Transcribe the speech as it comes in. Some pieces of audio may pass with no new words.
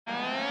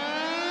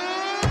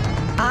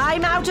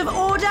I'm out of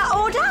order?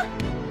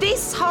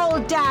 This whole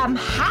damn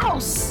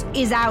house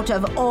is out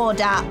of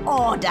order.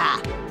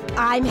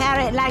 I'm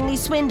Harriet Langley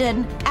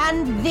Swindon,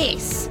 and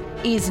this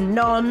is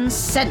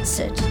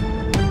Non-Censored.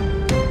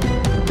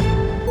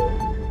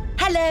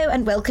 Hello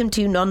and welcome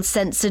to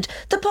Non-Censored,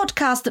 the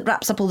podcast that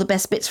wraps up all the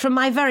best bits from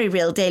my very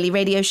real daily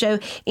radio show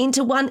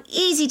into one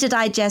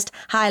easy-to-digest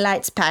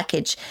highlights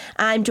package.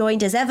 I'm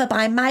joined as ever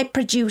by my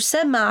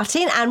producer,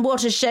 Martin, and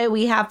what a show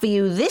we have for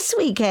you this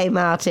week, eh,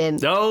 Martin?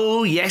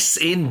 Oh, yes,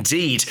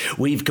 indeed.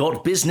 We've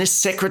got Business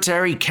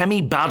Secretary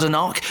Kemi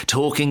Badenoch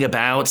talking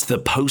about the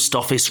post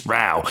office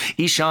row,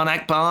 Ishan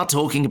Akbar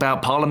talking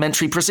about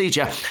parliamentary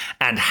procedure,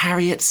 and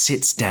Harriet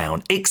sits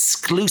down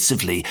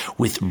exclusively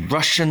with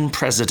Russian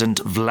President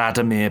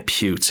Vladimir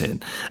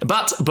Putin.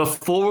 But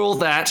before all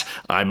that,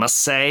 I must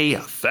say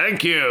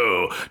thank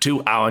you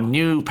to our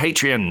new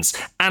Patreons,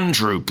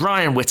 Andrew,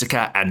 Brian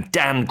Whitaker and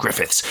Dan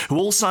Griffiths, who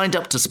all signed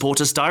up to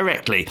support us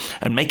directly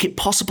and make it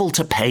possible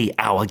to pay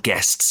our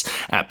guests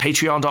at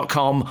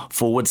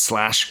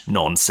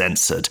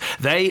patreon.com/non-censored.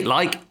 They,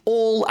 like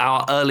all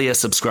our earlier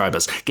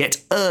subscribers,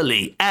 get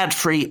early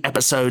ad-free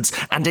episodes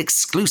and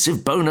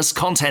exclusive bonus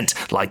content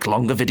like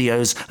longer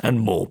videos and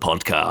more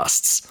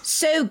podcasts.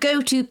 So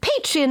go to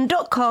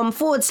patreon.com/non-censored.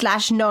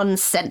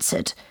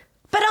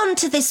 But on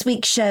to this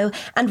week's show,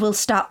 and we'll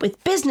start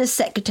with Business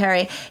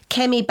Secretary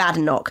Kemi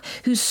Badenoch,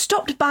 who's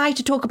stopped by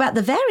to talk about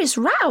the various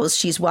rows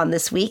she's won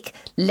this week.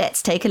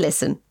 Let's take a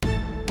listen.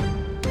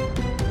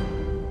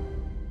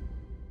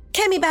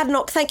 Kemi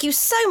Badenoch, thank you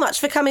so much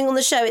for coming on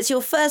the show. It's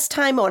your first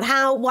time on.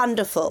 How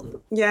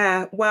wonderful.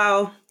 Yeah,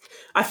 well,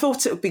 I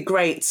thought it would be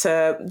great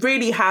to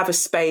really have a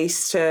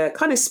space to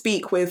kind of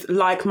speak with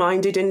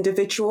like-minded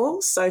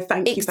individuals. So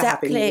thank you for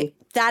having me.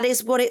 That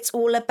is what it's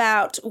all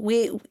about.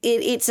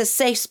 It's a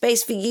safe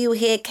space for you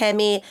here,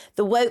 Kemi.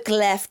 The woke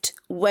left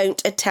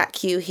won't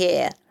attack you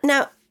here.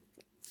 Now,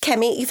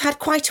 Kemi, you've had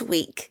quite a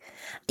week.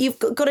 You've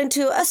got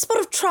into a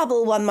spot of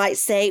trouble, one might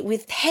say,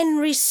 with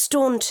Henry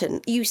Staunton.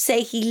 You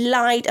say he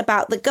lied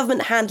about the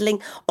government handling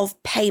of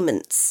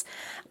payments.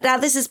 Now,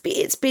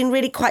 it's been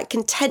really quite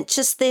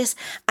contentious, this,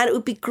 and it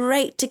would be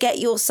great to get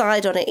your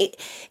side on it.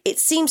 It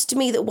seems to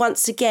me that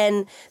once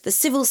again, the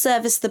civil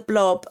service, the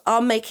blob,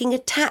 are making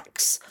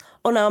attacks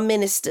on our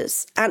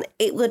ministers, and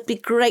it would be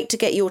great to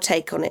get your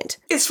take on it.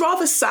 It's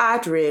rather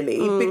sad, really,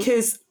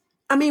 because,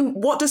 I mean,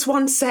 what does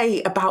one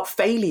say about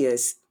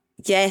failures?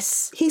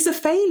 Yes. He's a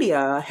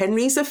failure.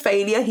 Henry's a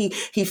failure. He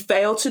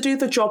failed to do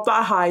the job that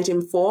I hired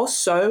him for,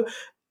 so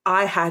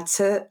I had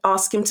to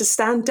ask him to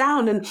stand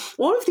down. And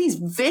all of these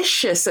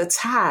vicious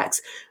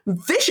attacks,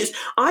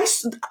 I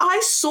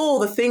saw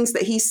the things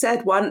that he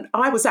said when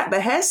I was at the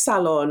hair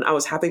salon. I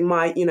was having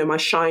my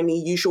shiny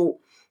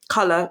usual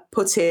colour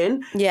put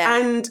in. Yeah.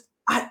 And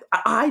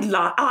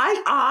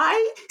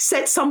I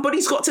said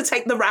somebody's got to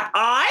take the rap.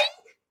 I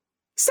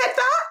said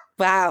that?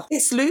 Wow.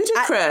 It's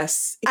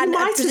ludicrous. He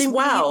might as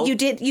well. You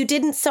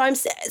didn't.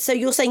 So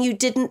you're saying you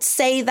didn't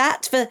say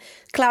that for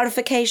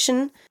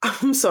clarification?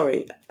 I'm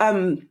sorry.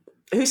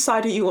 Whose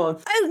side are you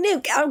on? Oh, no,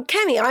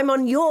 Kemi, I'm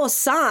on your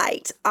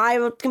side.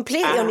 I'm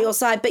completely on your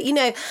side. But,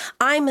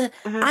 I'm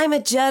a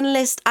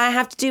journalist. I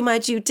have to do my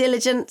due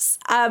diligence.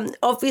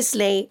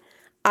 Obviously,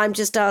 I'm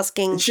just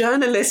asking.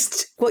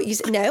 Journalist? What you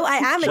say? No, I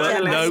am a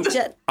journalist.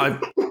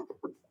 No,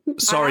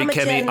 sorry,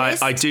 Kemi.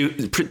 I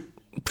do.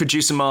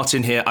 Producer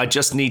Martin here. I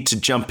just need to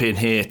jump in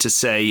here to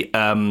say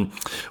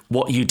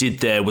what you did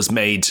there was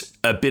made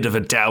a bit of a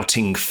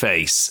doubting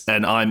face,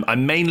 and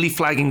I'm mainly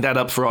flagging that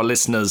up for our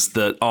listeners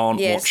that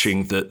aren't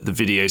watching the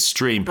video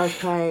stream.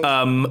 Okay.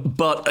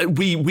 But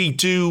we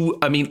do.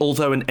 I mean,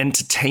 although an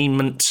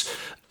entertainment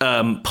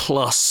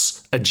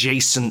plus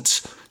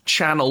adjacent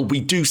channel,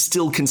 we do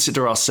still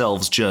consider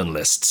ourselves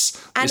journalists.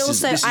 And this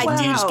also, is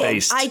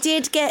news-based. I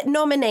did get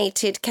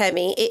nominated,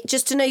 Kemi,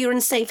 just to know you're in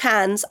safe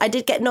hands, I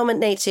did get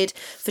nominated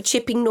for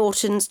Chipping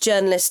Norton's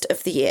Journalist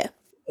of the Year.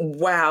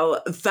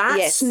 Well,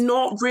 that's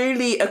not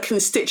really a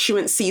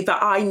constituency that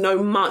I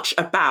know much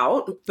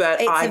about,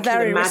 but I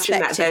can imagine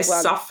that they're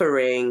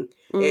suffering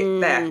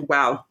there.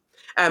 Well,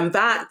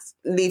 that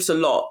leaves a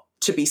lot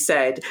to be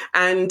said.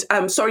 And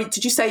sorry,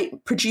 did you say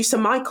producer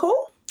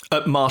Michael?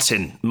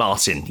 Martin.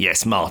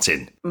 Yes,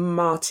 Martin.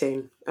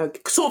 Martin.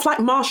 Okay. Sort of like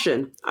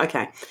Martian.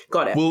 Okay,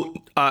 got it. Well,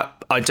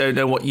 I don't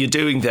know what you're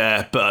doing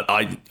there, but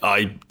I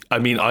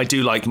mean, I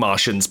do like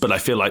Martians, but I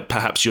feel like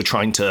perhaps you're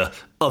trying to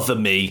other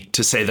me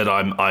to say that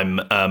I'm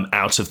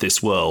out of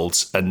this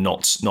world and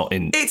not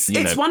in.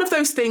 It's one of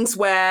those things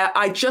where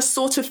I just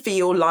sort of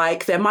feel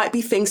like there might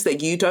be things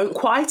that you don't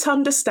quite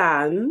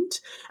understand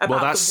about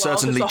that's the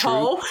world certainly as a true.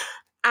 whole.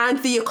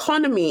 And the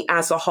economy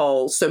as a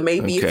whole. So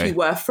maybe if you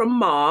were from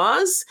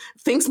Mars,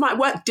 things might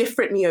work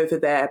differently over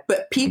there.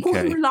 But people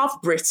who love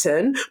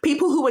Britain,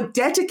 people who are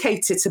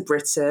dedicated to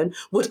Britain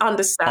would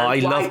understand I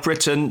love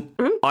Britain.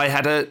 I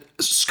had a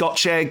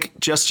Scotch egg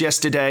just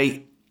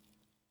yesterday,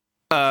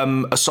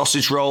 a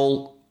sausage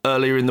roll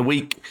earlier in the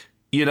week.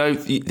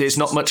 There's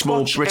not much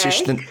more British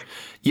than...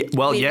 Yeah,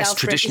 well, yes,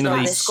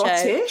 traditionally...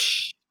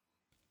 Scottish.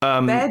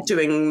 They're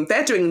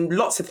doing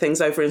lots of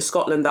things over in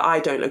Scotland that I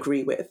don't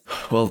agree with.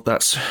 Well,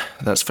 that's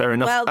fair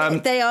enough.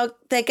 Well,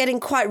 they're getting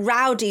quite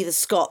rowdy, the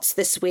Scots,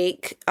 this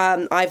week.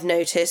 I've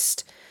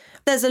noticed.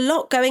 There's a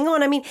lot going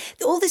on. I mean,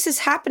 all this is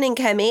happening,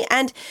 Kemi,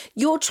 and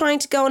you're trying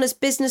to go on as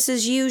business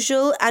as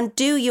usual and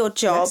do your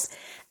job. Yes.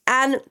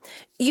 And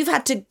you've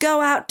had to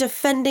go out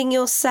defending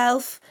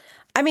yourself.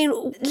 I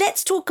mean,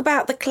 let's talk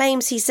about the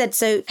claims he said.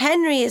 So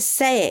Henry is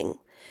saying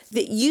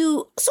that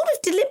you sort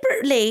of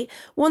deliberately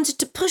wanted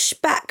to push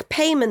back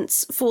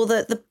payments for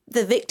the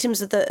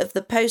victims of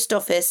the post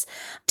office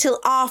till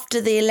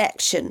after the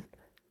election.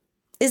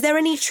 Is there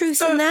any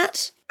truth in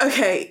that?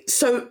 Okay,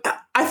 so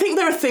I think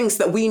there are things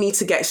that we need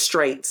to get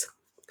straight.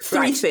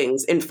 Three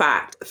things, in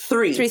fact.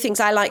 Three things.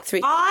 I like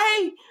three.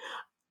 I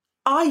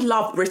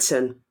love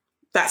Britain.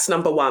 That's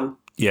number one.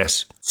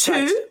 Yes.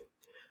 Two,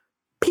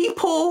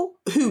 people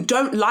who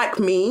don't like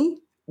me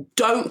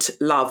don't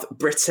love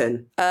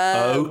Britain.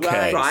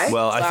 Okay. Right.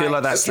 Well, I feel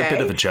like that's a bit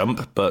of a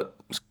jump, but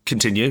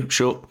continue.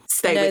 Sure.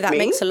 Stay with me. That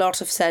makes a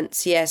lot of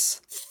sense.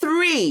 Yes.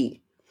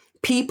 Three,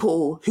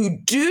 people who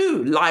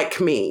do like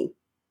me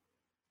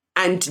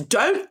and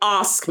don't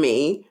ask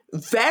me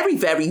very,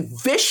 very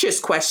vicious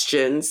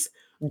questions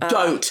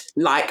don't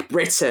like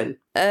Britain.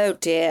 Oh,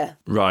 dear.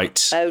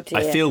 Right. Oh, dear.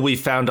 I feel we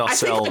found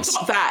ourselves... I think I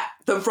got that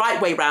the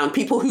right way round.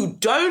 People who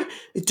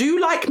do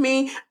like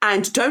me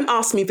and don't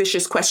ask me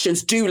vicious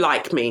questions do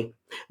like me.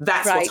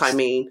 That's what I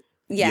mean.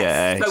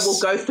 Yes. So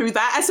we'll go through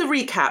that as a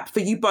recap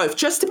for you both.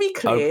 Just to be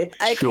clear,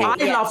 sure. I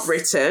love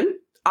Britain.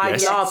 I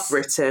love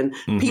Britain.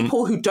 Mm-hmm.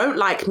 People who don't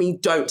like me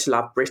don't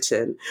love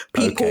Britain.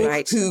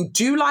 People who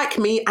do like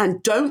me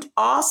and don't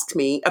ask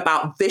me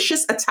about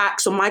vicious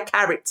attacks on my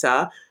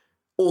character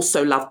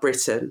also love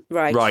Britain.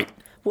 Right.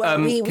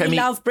 Well, we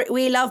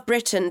love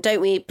Britain,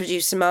 don't we,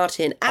 Producer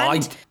Martin?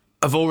 And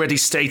I've already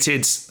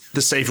stated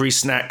the savoury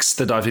snacks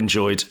that I've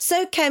enjoyed.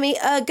 So, Kemi,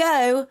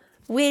 ergo,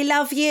 we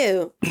love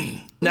you.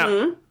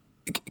 Now,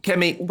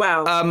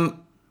 Kemi,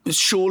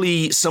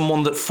 surely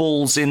someone that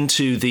falls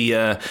into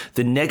the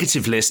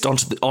negative list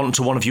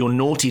onto one of your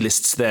naughty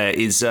lists there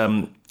is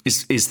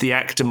the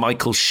actor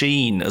Michael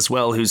Sheen as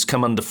well, who's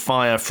come under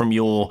fire from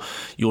your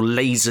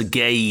laser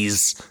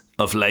gaze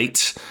of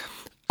late.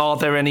 Are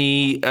there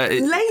any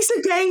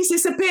laser gaze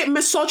is a bit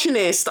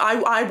misogynist?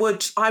 I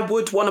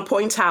would want to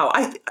point out.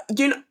 I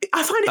find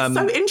it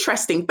so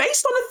interesting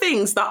based on the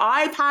things that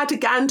I've had a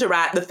gander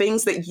at, the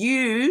things that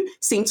you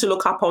seem to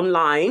look up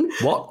online.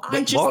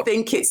 I just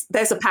think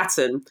there's a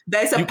pattern.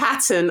 There's a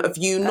pattern of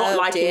you not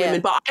liking women,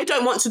 but I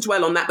don't want to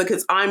dwell on that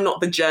because I'm not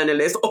the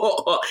journalist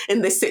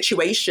in this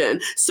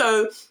situation.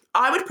 So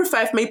I would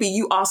prefer if maybe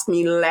you asked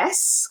me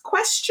less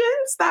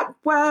questions that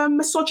were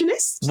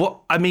misogynist. What?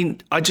 I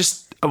mean,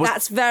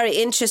 That's very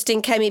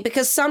interesting, Kemi,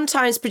 because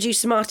sometimes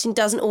Producer Martin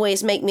doesn't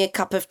always make me a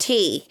cup of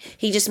tea.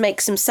 He just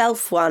makes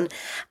himself one.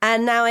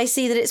 And now I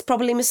see that it's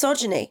probably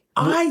misogyny.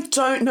 I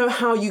don't know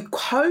how you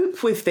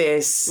cope with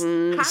this.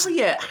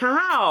 Harriet,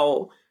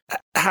 how?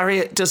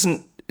 Harriet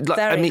doesn't...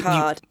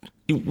 hard.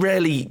 You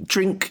rarely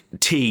drink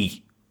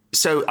tea.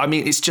 So, I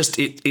mean, it's just,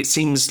 it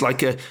seems like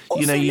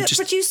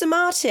Producer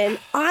Martin,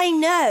 I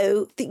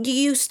know that you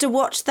used to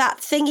watch that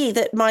thingy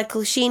that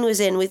Michael Sheen was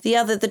in with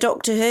the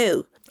Doctor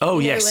Who. Oh,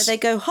 yes. Where they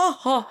go, ha,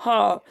 ha,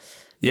 ha.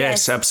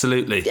 Yes,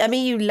 absolutely. I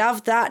mean, you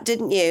loved that,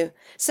 didn't you?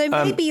 So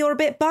maybe you're a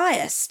bit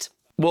biased.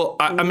 Well,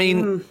 I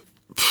mean,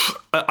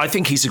 I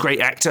think he's a great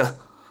actor.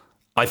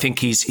 I think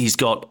he's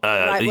got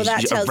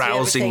a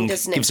rousing,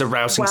 gives a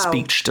rousing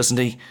speech, doesn't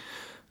he?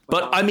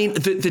 But I mean,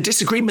 the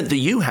disagreement that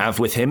you have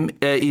with him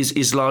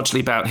is largely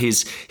about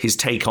his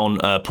take on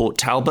Port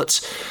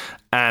Talbot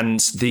and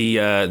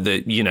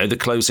the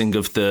closing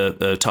of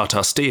the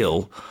Tartar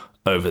Steel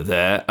over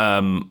there.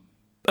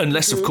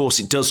 Unless, of course,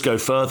 it does go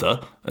further,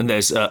 and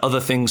there's other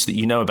things that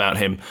you know about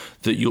him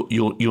that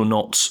you're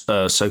not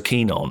so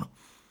keen on.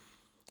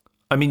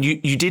 I mean,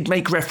 you did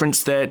make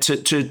reference there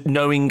to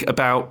knowing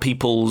about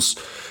people's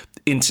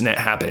internet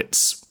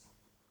habits.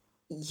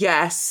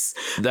 Yes.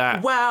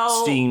 That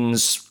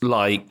seems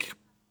like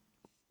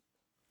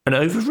an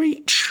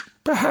overreach,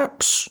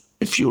 perhaps,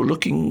 if you're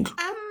looking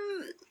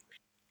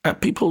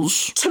at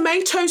people's...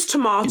 Tomatoes,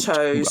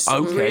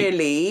 okay.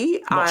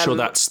 Really. Not sure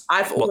that's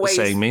what the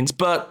saying means,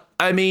 but...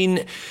 I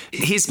mean,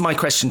 here's my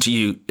question to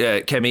you,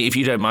 Kemi, if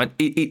you don't mind.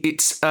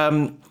 It's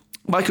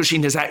Michael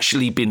Sheen has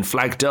actually been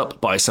flagged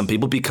up by some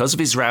people because of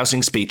his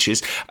rousing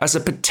speeches as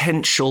a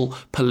potential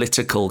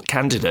political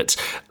candidate,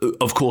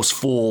 of course,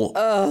 for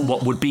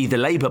what would be the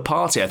Labour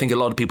Party. I think a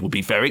lot of people would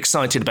be very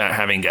excited about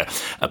having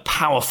a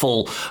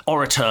powerful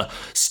orator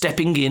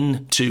stepping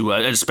in to,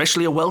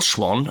 especially a Welsh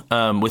one,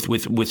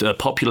 with a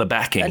popular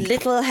backing. A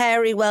little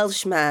hairy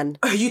Welshman.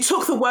 You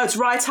took the words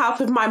right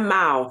out of my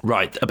mouth.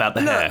 Right, about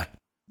the hair.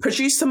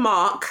 Producer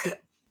Mark,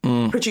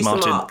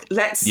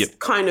 let's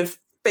kind of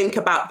think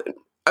about...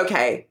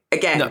 Okay,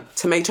 again,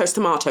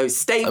 tomatoes,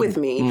 stay with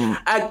me.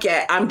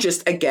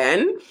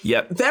 Again,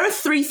 there are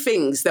three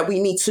things that we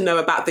need to know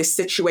about this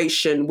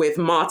situation with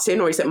Martin,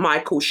 or is it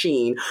Michael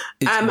Sheen?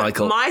 It's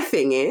Michael. My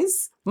thing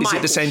is... Is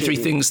it the same Sheen. Three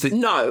things that...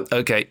 No.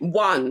 Okay.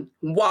 One,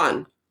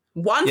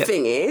 One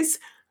thing is,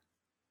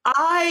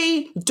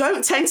 I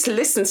don't tend to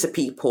listen to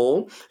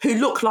people who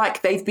look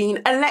like they've been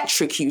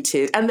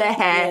electrocuted and their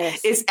hair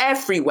is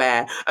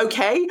everywhere.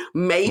 Okay?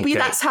 Maybe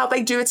that's how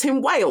they do it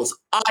in Wales.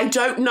 I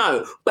don't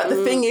know. But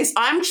the thing is,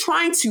 I'm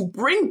trying to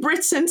bring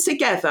Britain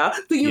together,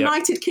 the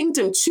United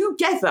Kingdom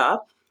together,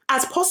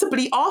 as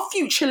possibly our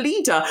future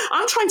leader.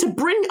 I'm trying to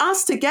bring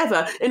us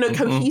together in a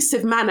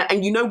cohesive manner.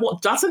 And you know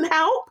what doesn't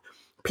help?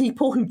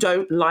 People who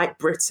don't like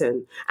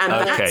Britain. And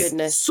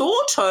that's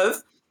sort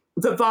of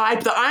the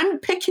vibe that I'm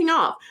picking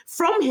up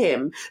from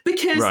him,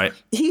 because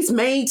he's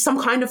made some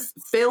kind of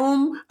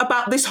film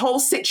about this whole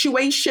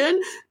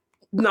situation.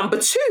 Number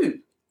two,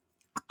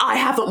 I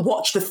haven't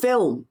watched the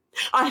film.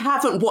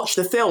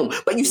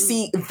 But you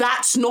see,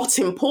 that's not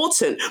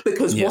important,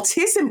 because what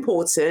is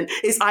important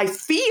is I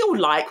feel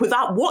like,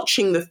 without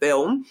watching the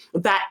film,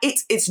 that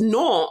it's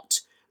not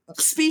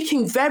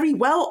speaking very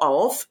well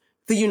of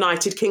the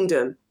United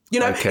Kingdom. You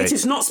know, it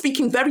is not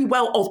speaking very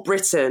well of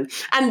Britain.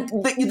 And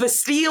the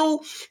steal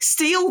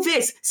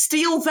this,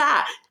 steal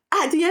that.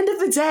 At the end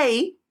of the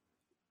day,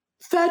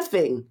 third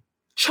thing,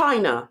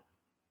 China.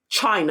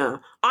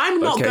 I'm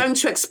not going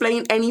to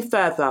explain any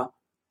further.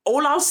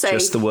 All I'll say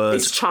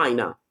is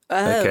China.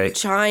 Oh,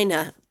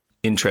 China.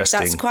 Interesting.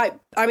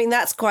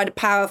 That's quite a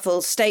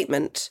powerful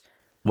statement.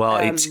 Well,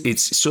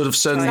 it's sort of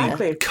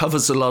certainly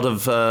covers a lot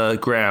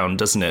of ground,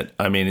 doesn't it?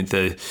 I mean,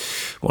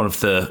 one of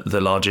the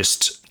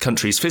largest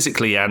countries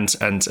physically and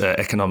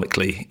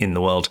economically in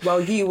the world.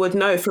 Well, you would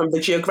know from the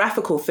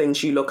geographical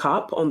things you look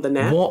up on the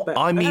net.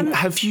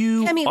 Have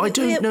you? Kemi, I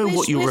don't know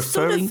what you're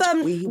referring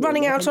to.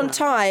 Running out on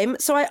time,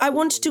 so I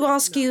wanted to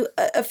ask you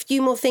a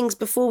few more things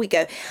before we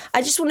go.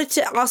 I just wanted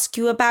to ask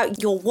you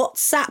about your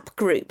WhatsApp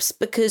groups,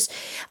 because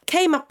it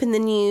came up in the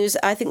news.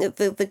 I think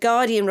that the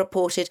Guardian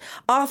reported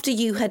after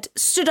you had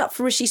stood up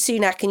for Rishi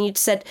Sunak and you'd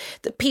said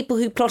that people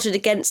who plotted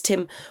against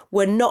him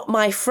were not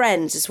my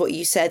friends, is what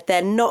you said.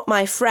 They're not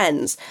my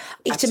friends.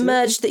 It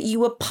emerged that you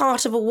were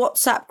part of a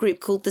WhatsApp group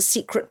called the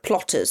Secret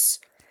Plotters.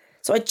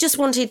 So I just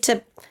wanted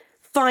to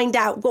find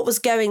out what was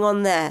going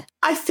on there.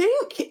 I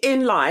think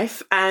in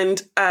life,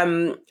 and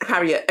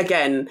Harriet,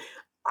 again,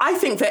 I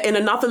think that in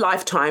another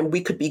lifetime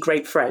we could be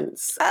great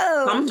friends.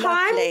 Oh,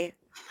 lovely.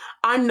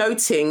 I'm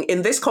noting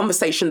in this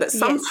conversation that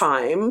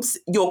sometimes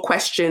your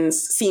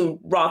questions seem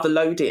rather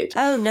loaded.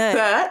 Oh, no.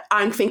 But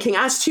I'm thinking,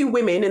 as two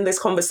women in this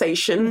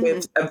conversation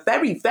with a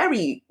very,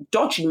 very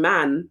dodgy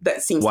man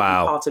that seems to be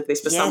part of this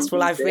for some reason. Yes,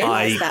 well, I've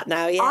realised that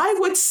now, I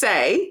would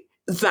say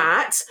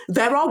that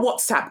there are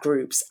WhatsApp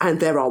groups and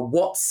there are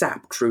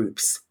WhatsApp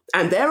groups.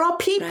 And there are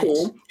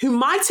people who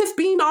might have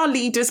been our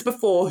leaders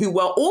before who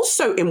were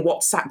also in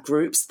WhatsApp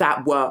groups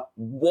that were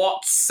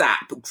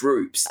WhatsApp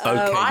groups. Okay,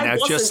 now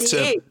just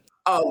to...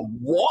 a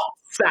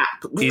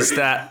WhatsApp group.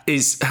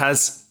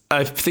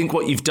 I think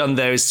what you've done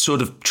there is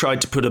sort of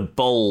tried to put a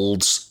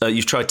bold,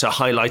 you've tried to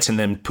highlight and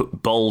then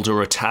put bold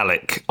or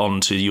italic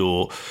onto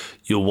your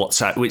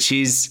WhatsApp, which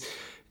is,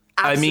 Absolutely.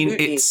 I mean,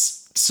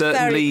 it's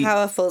certainly... very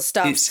powerful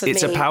stuff.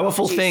 It's a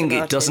powerful thing.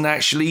 It doesn't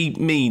actually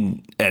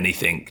mean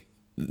anything,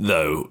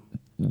 though,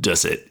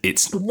 does it?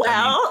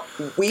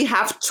 We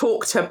have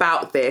talked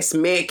about this,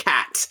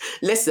 Meerkat.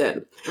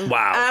 Listen.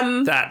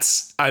 Wow.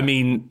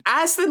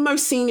 As the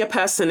most senior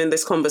person in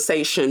this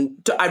conversation,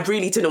 I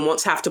really didn't want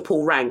to have to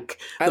pull rank.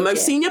 The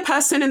most senior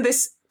person in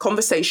this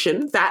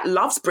conversation that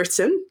loves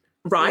Britain,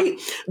 right?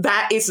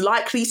 That is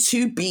likely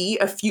to be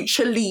a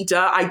future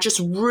leader. I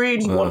just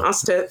really want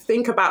us to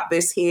think about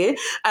this here.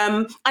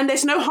 And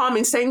there's no harm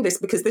in saying this,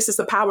 because this is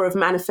the power of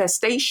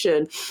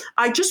manifestation.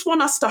 I just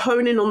want us to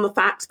hone in on the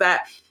fact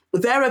that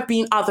there have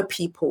been other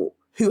people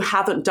who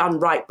haven't done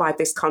right by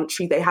this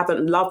country. They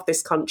haven't loved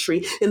this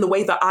country in the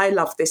way that I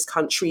love this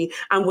country.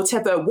 And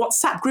whatever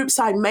WhatsApp groups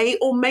I may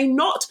or may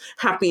not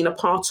have been a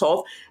part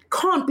of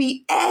can't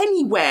be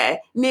anywhere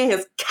near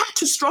as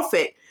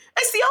catastrophic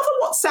as the other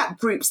WhatsApp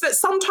groups that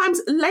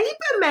sometimes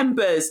Labour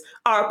members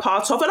are a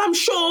part of. And I'm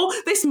sure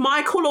this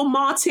Michael or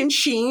Martin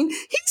Sheen,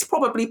 he's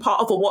probably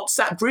part of a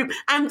WhatsApp group,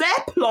 and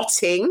they're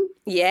plotting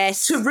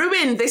to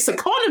ruin this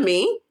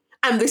economy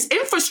and this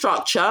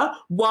infrastructure.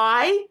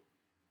 Why?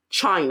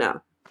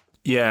 China.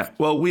 Yeah,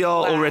 well, we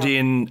are already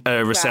in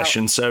a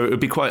recession, so it would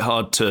be quite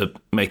hard to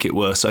make it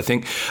worse, I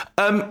think.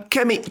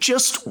 Kemi,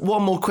 just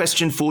one more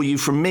question for you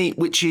from me,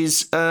 which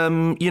is,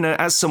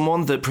 as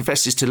someone that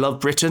professes to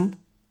love Britain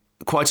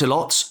quite a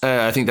lot,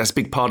 I think that's a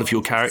big part of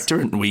your character,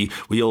 and we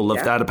all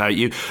love that about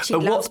you.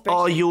 What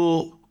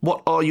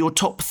are your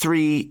top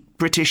 3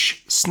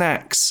 British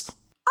snacks?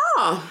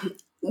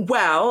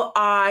 Well,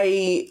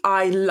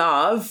 I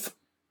love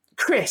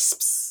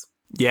crisps.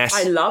 Yes.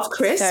 I love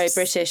crisps. Very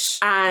British.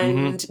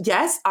 And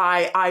yes,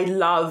 I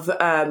love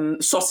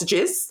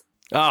sausages.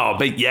 Oh,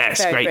 but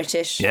yes, very great.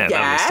 British. Yeah,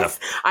 yes, stuff.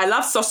 I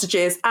love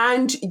sausages.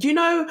 And,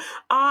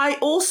 I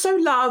also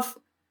love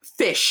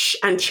fish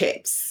and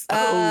chips.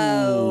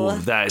 Oh,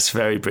 that is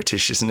very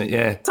British, isn't it?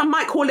 Yeah. Some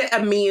might call it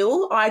a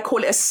meal. I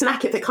call it a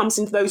snack if it comes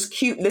into those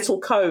cute little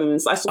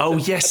cones. I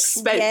sort of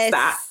expense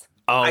that.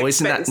 Oh,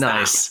 isn't that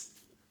nice?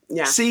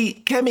 Yeah.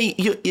 See, Kemi,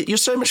 you're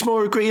so much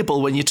more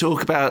agreeable when you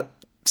talk about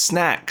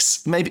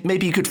snacks.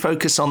 Maybe you could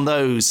focus on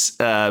those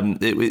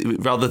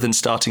rather than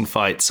starting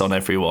fights on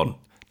everyone.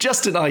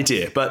 Just an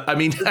idea, but I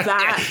mean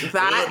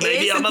that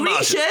maybe is I'm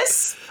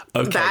egregious.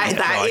 Okay,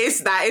 that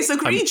is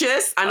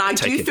egregious, and I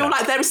do feel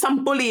like there is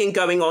some bullying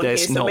going on here.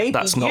 So maybe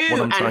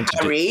you and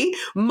Harry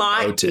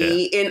might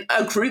be in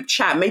a group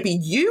chat. Maybe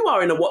you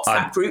are in a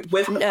WhatsApp group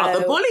with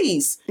other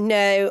bullies.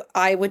 No,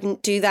 I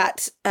wouldn't do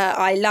that.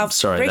 I love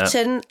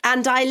Britain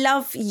and I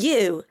love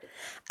you.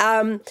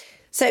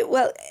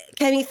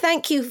 Kemi,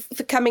 thank you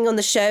for coming on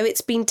the show.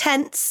 It's been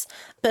tense,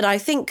 but I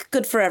think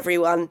good for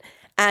everyone.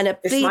 And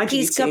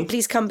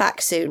please come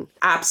back soon.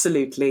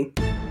 Absolutely.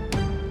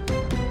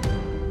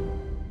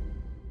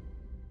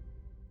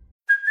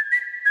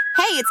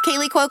 Hey, it's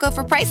Kaylee Cuoco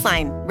for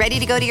Priceline. Ready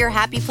to go to your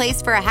happy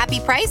place for a happy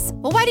price?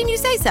 Well, why didn't you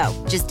say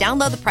so? Just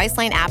download the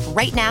Priceline app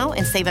right now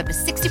and save up to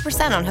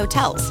 60% on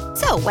hotels.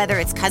 So whether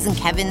it's Cousin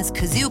Kevin's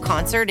Kazoo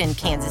Concert in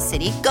Kansas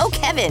City, go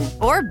Kevin,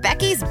 or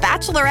Becky's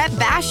Bachelorette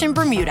Bash in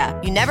Bermuda,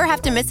 you never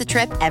have to miss a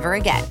trip ever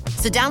again.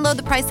 So download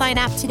the Priceline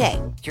app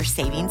today. Your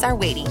savings are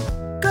waiting.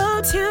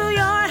 Go to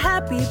your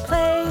happy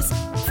place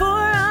for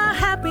a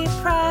happy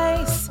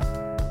price.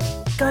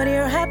 Go to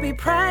your happy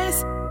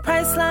price,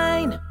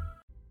 Priceline.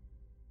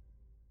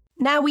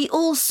 Now, we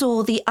all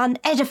saw the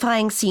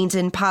unedifying scenes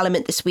in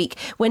Parliament this week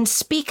when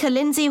Speaker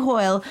Lindsay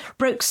Hoyle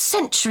broke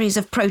centuries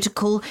of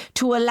protocol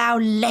to allow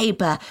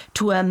Labour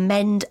to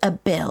amend a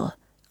bill.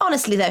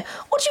 Honestly, though,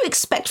 what do you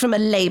expect from a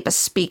Labour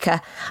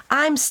speaker?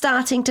 I'm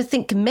starting to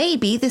think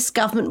maybe this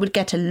government would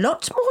get a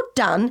lot more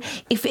done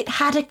if it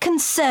had a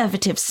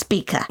Conservative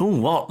speaker. Ooh,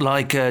 what,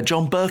 like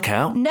John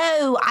Bercow?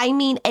 No, I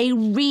mean a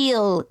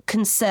real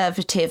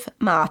Conservative,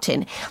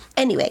 Martin.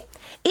 Anyway,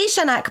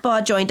 Ishan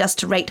Akbar joined us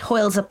to rate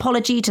Hoyle's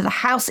apology to the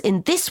House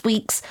in this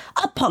week's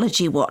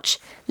Apology Watch.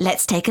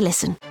 Let's take a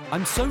listen.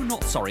 I'm so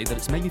not sorry that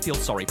it's made me feel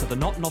sorry for the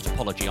not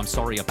apology I'm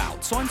sorry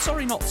about. So I'm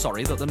sorry not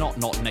sorry that the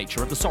not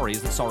nature of the sorry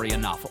is the sorry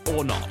enough,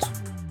 or not.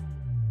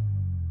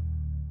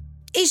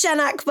 Ishan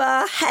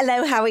Akbar,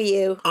 hello, how are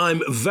you?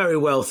 I'm very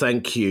well,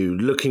 thank you.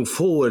 Looking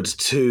forward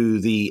to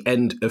the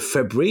end of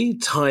February.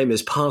 Time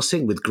is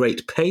passing with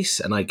great pace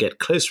and I get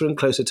closer and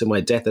closer to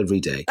my death every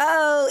day.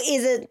 Oh,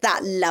 isn't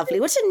that lovely?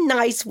 What a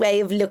nice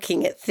way of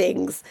looking at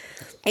things.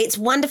 It's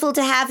wonderful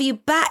to have you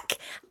back.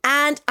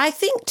 And I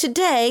think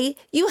today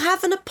you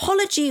have an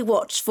apology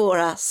watch for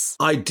us.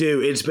 I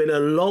do. It's been a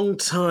long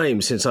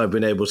time since I've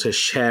been able to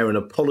share an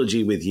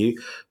apology with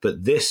you.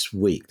 But this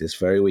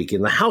very week,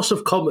 in the House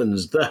of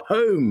Commons, the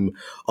home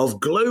of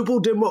global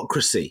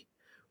democracy,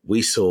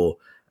 we saw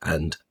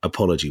an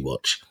apology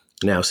watch.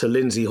 Now, Sir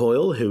Lindsay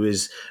Hoyle, who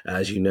is,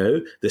 as you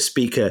know, the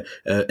Speaker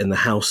in the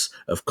House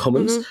of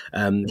Commons,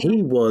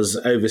 he was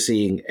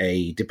overseeing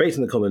a debate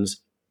in the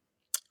Commons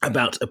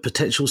about a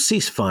potential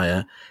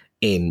ceasefire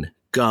in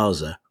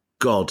Gaza.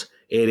 God,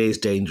 it is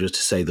dangerous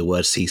to say the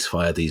word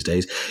ceasefire these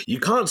days. You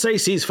can't say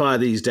ceasefire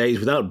these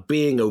days without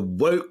being a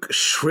woke,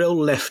 shrill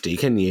lefty,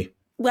 can you?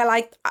 Well,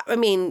 I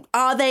mean,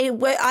 are they?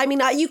 I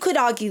mean, you could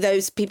argue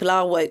those people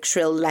are woke,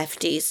 shrill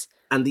lefties.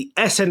 And the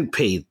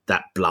SNP,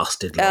 that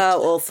blasted lot.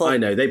 Oh, awful. I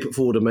know, they put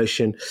forward a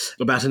motion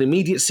about an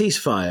immediate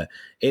ceasefire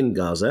in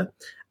Gaza.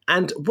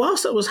 And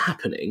whilst that was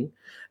happening,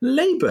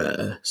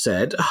 Labour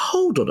said,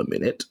 hold on a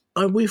minute,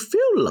 we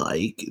feel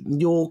like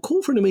your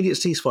call for an immediate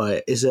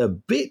ceasefire is a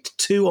bit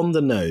too on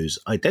the nose.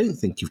 I don't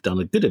think you've done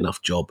a good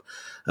enough job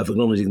of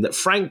acknowledging that,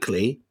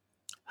 frankly,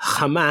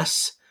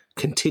 Hamas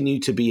continue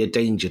to be a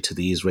danger to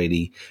the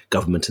Israeli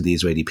government and the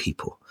Israeli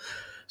people.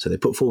 So they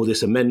put forward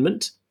this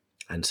amendment,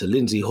 and Sir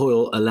Lindsay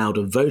Hoyle allowed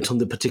a vote on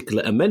the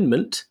particular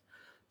amendment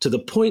to the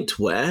point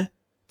where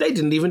they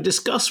didn't even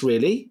discuss,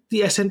 really,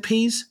 the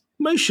SNP's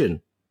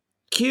motion.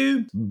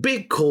 Cue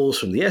big calls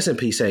from the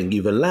SNP saying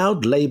you've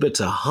allowed Labour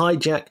to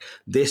hijack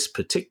this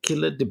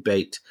particular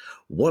debate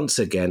once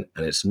again,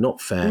 and it's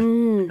not fair.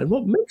 And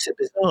what makes it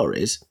bizarre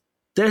is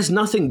there's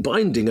nothing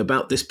binding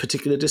about this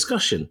particular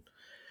discussion.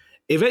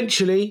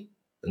 Eventually,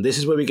 and this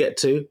is where we get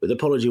to with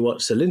Apology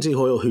Watch, Sir Lindsay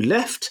Hoyle, who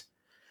left,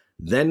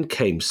 then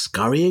came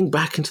scurrying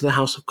back into the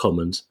House of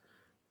Commons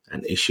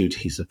and issued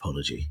his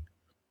apology.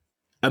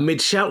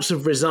 Amid shouts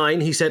of resign,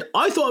 he said,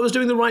 I thought I was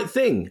doing the right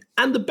thing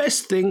and the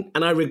best thing,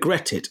 and I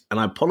regret it, and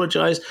I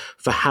apologise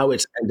for how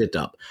it's ended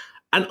up.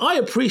 And I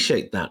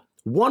appreciate that.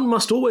 One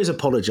must always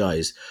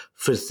apologise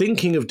for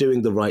thinking of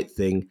doing the right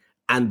thing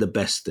and the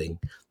best thing.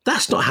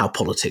 That's not how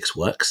politics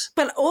works.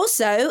 But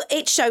also,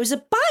 it shows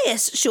a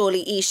bias,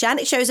 surely, Ishan.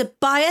 It shows a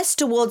bias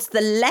towards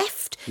the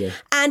left. Yeah.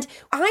 And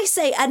I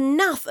say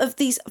enough of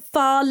these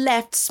far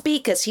left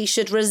speakers. He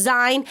should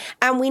resign,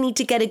 and we need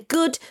to get a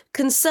good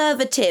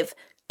Conservative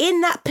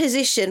in that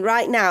position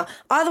right now.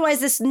 Otherwise,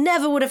 this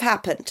never would have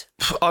happened.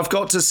 I've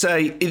got to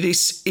say,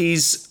 this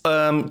is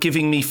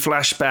giving me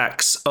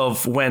flashbacks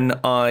of when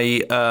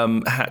I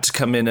had to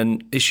come in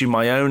and issue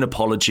my own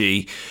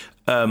apology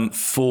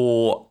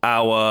for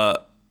our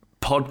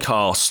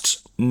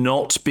podcast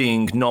not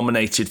being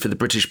nominated for the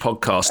British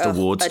Podcast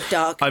Awards. A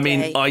dark I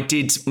mean, day. I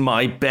did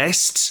my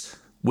best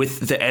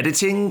with the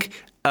editing,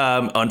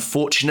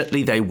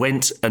 Unfortunately, they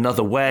went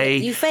another way.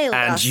 You failed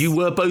and us. you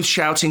were both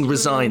shouting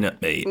resign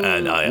at me.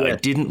 And I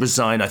didn't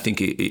resign. I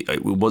think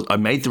I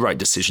made the right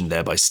decision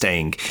there by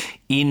staying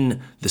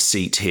in the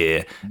seat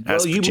here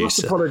as you producer.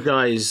 must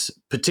apologise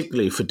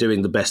particularly for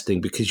doing the best thing,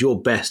 because your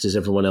best is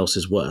everyone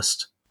else's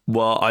worst.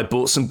 Well, I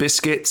bought some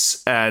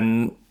biscuits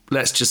and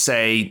let's just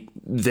say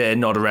they're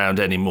not around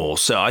anymore.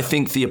 So I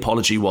think the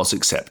apology was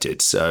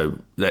accepted. So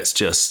let's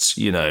just,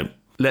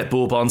 let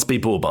bourbons be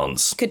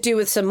bourbons. Could do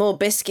with some more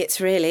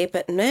biscuits, really,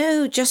 but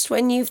no, just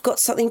when you've got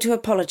something to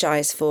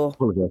apologise for.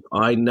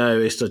 I know,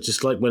 it's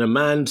just like when a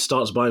man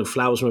starts buying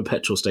flowers from a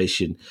petrol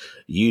station,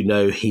 you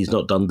know he's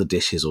not done the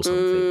dishes or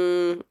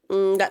something.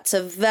 That's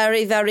a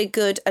very, very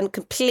good and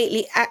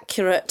completely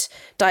accurate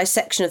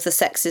dissection of the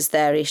sexes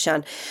there,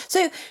 Ishan.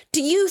 So,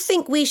 do you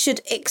think we should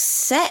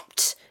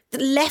accept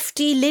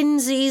Lefty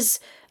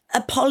Lindsay's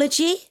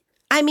apology?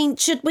 I mean,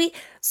 should we?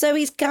 So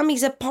he's come,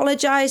 he's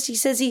apologised, he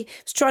says he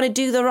was trying to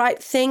do the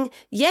right thing.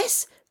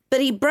 Yes,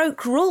 but he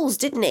broke rules,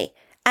 didn't he?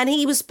 And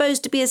he was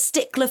supposed to be a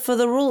stickler for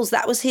the rules.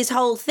 That was his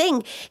whole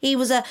thing. He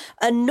was a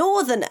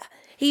northerner.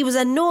 He was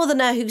a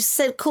northerner who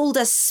called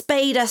a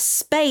spade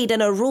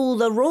and a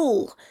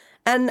rule.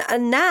 And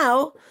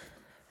now,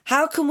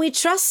 how can we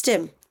trust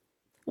him?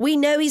 We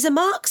know he's a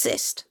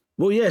Marxist.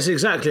 Well, yes,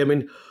 exactly. I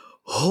mean,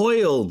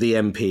 Hoyle the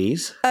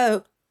MPs.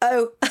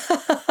 Oh.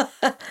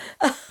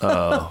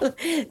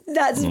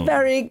 That's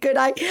very good.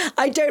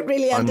 I don't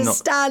really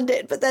understand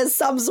it, but there's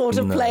some sort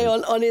of play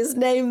on his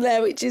name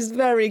there, which is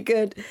very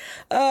good.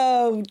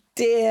 Oh,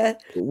 dear.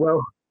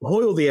 Well,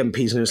 Hoyle the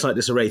MPs, and it's like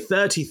this array.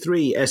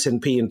 33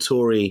 SNP and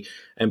Tory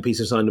MPs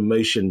have signed a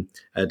motion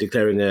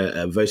declaring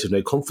a vote of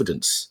no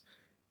confidence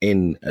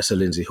in Sir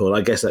Lindsay Hoyle.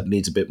 I guess that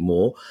needs a bit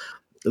more.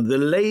 The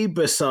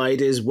Labour side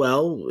is,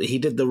 well, he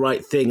did the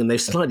right thing, and they've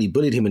slightly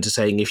bullied him into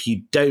saying, if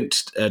you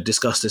don't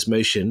discuss this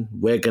motion,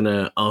 we're going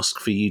to ask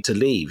for you to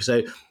leave.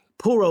 So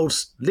poor old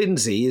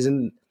Lindsay is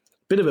in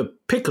a bit of a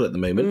pickle at the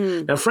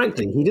moment. Now,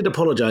 frankly, he did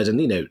apologise,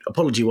 and,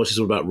 Apology Watch is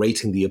all about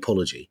rating the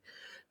apology.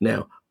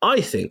 Now, I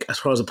think, as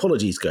far as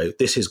apologies go,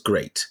 this is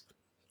great.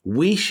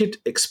 We should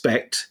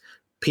expect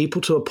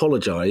people to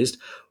apologise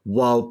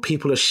while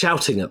people are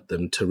shouting at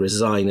them to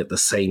resign at the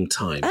same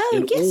time.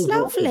 Oh, yes,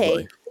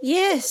 lovely.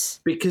 Yes.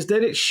 Because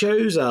then it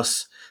shows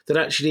us that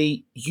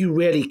actually you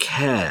really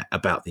care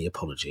about the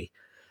apology.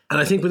 And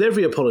I think with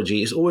every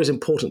apology, it's always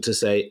important to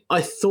say,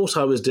 I thought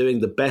I was doing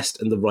the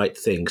best and the right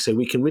thing. So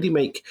we can really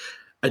make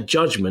a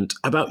judgment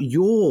about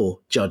your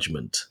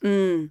judgment.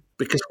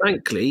 Because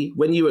frankly,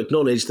 when you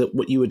acknowledge that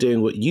what you were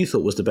doing, what you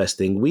thought was the best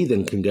thing, we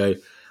then can go,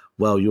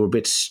 well, you're a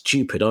bit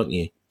stupid, aren't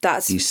you?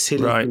 That's you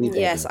silly. Right.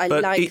 Yes, I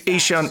but like that.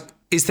 Ishan,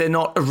 is there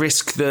not a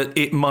risk that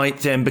it might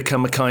then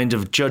become a kind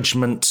of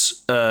judgment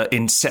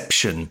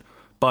inception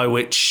by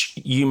which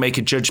you make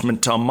a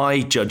judgment on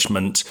my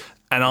judgment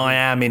and I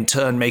am in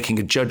turn making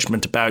a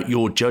judgment about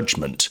your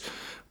judgment,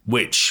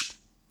 which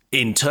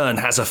in turn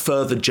has a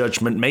further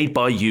judgment made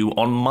by you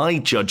on my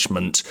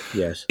judgment.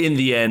 Yes. In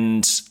the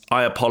end,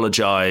 I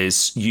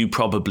apologise. You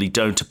probably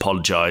don't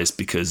apologise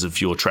because of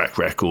your track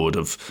record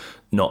of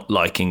not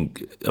liking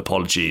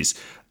apologies.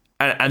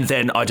 And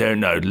then, I don't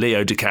know,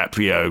 Leo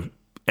DiCaprio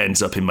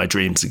ends up in my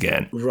dreams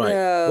again. Right.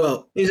 No.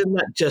 Well, isn't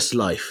that just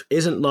life?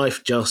 Isn't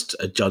life just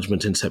a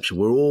judgment inception?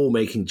 We're all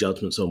making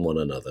judgments on one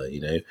another,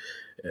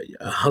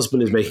 A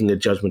husband is making a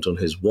judgment on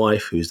his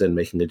wife, who's then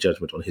making a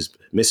judgment on his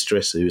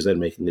mistress, who's then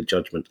making a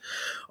judgment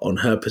on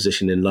her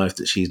position in life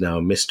that she's now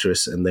a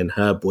mistress, and then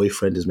her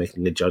boyfriend is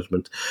making a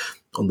judgment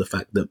on the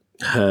fact that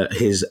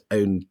his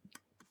own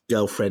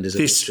girlfriend is a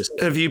mistress.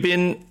 Have you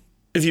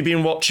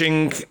been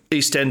watching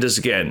EastEnders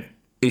again,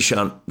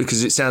 Ishan?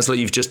 Because it sounds like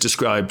you've just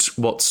described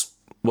what's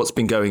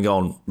been going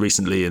on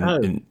recently.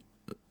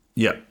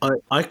 Yeah.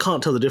 I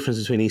can't tell the difference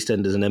between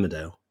EastEnders and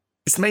Emmerdale.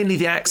 It's mainly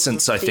the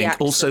accents, I think.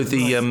 accents. Also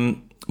the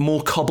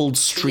more cobbled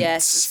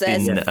streets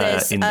there's in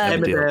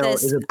Emmerdale.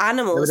 There's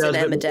animals in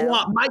Emmerdale.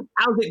 What, mate?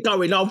 How's it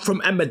going? I'm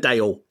from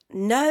Emmerdale.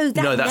 No,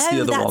 that's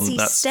the other that's one.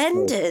 That's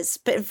EastEnders.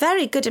 But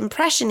very good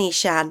impression,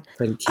 Ishan.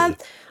 Thank you.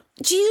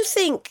 Do you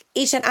think,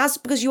 Ishan,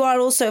 because you are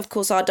also, of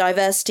course, our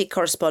diversity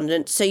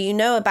correspondent, so you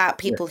know about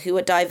people who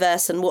are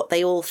diverse and what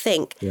they all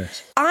think.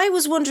 Yes. I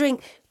was wondering,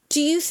 do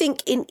you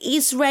think in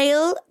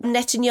Israel,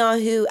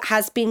 Netanyahu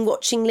has been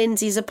watching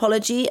Lindsay's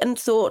apology and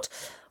thought,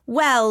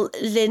 well,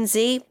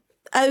 Lindsay,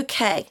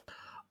 okay.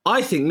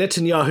 I think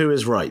Netanyahu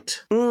is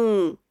right.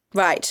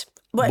 Right.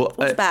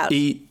 What about?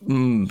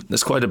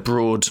 That's quite a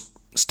broad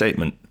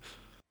statement.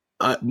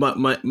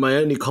 My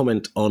only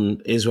comment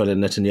on Israel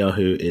and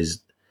Netanyahu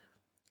is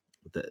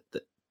that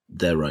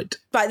they're right.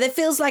 Right, it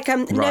feels like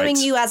knowing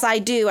you as I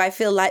do, I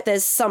feel like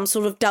there's some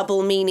sort of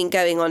double meaning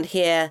going on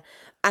here.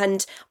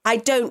 And I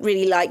don't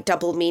really like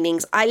double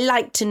meanings. I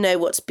like to know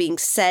what's being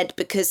said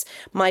because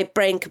my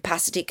brain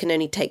capacity can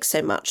only take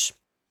so much.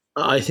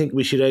 I think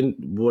we should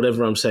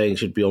whatever I'm saying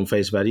should be on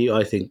face value.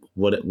 I think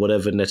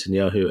whatever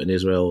Netanyahu and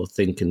Israel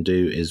think and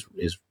do is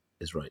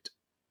right.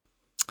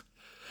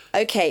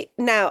 Okay,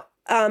 now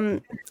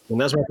and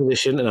that's my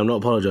position, and I'm not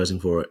apologising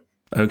for it.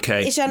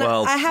 Okay, Ishan,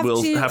 well, I have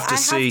we'll to have to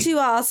see. have to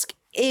ask,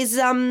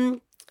 are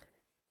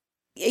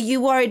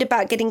you worried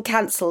about getting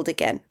cancelled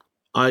again?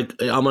 I'm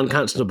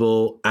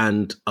uncancelable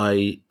and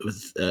I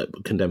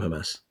condemn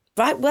Hamas.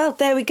 Right, well,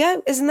 there we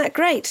go. Isn't that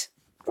great?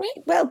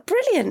 Right, well,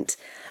 brilliant.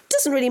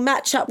 Doesn't really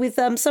match up with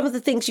some of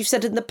the things you've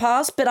said in the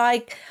past, but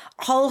I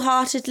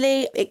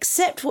wholeheartedly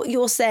accept what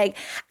you're saying.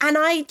 And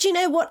do you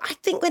know what? I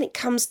think when it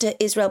comes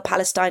to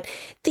Israel-Palestine,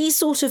 these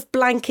sort of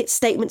blanket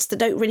statements that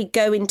don't really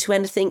go into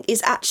anything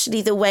is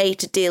actually the way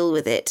to deal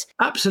with it.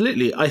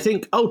 Absolutely. I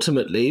think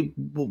ultimately,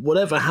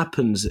 whatever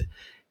happens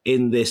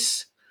in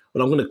this,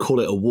 well, I'm going to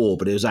call it a war,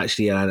 but it was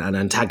actually an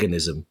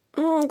antagonism.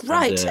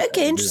 Right,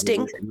 okay,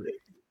 interesting.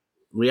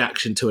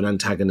 Reaction to an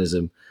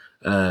antagonism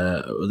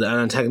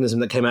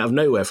that came out of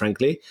nowhere,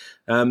 frankly.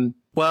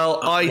 Well,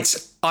 I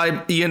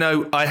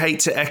hate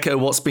to echo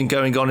what's been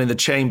going on in the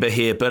chamber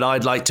here, but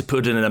I'd like to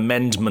put in an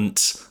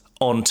amendment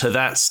onto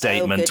that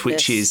statement,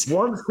 which is...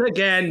 Once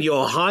again,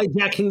 you're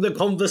hijacking the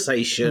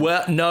conversation.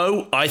 Well,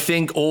 no, I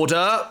think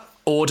order.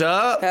 Oh.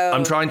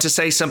 I'm trying to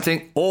say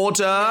something.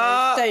 Order.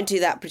 No, don't do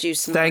that,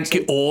 producer. Thank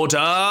you. Order.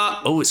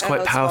 Oh, it's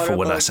quite powerful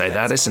horrible. when I say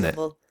that, isn't it?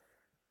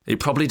 It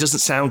probably doesn't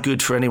sound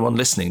good for anyone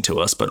listening to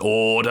us, but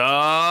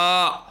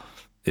order.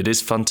 It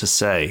is fun to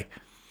say.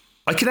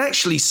 I can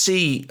actually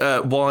see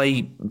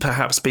why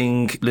perhaps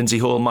being Lindsay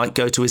Hoyle might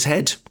go to his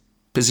head.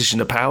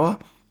 Position of power.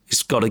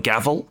 He's got a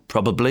gavel,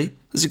 probably.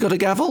 Has he got a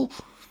gavel?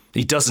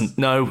 He doesn't.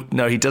 No,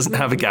 he doesn't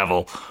have a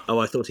gavel. Oh,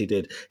 I thought he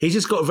did. He's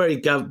just got very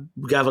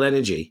Gavel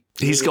Energy.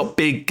 He's got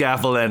big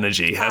gavel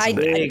energy,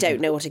 hasn't he? I don't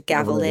know what a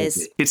gavel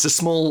is. It's a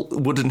small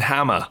wooden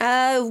hammer.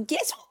 Oh,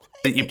 yes.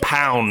 That you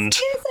pound.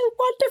 Yes, so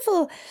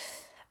wonderful.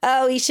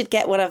 Oh, he should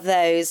get one of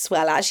those.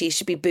 Well, actually, he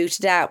should be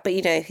booted out. But,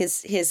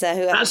 his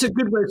whoever. That's a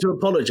good way to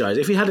apologise.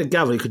 If he had a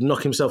gavel, he could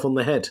knock himself on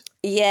the head.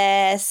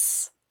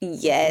 Yes.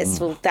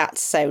 Well,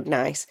 that's so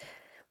nice.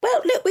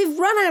 Well, look, we've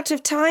run out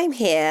of time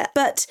here,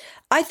 but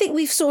I think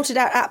we've sorted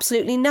out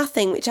absolutely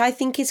nothing, which I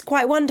think is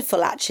quite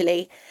wonderful,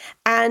 actually.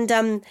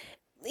 And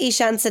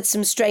Ishan said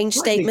some strange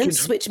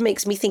statements, which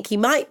makes me think he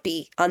might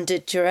be under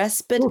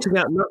duress. But sorting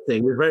out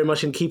nothing is very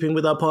much in keeping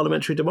with our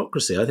parliamentary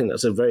democracy. I think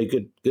that's a very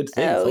good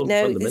thing. Oh,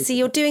 no, see,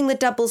 you're doing the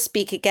double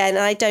speak again.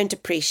 I don't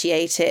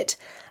appreciate it.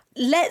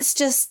 Let's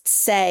just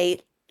say,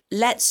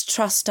 let's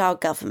trust our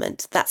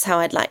government. That's how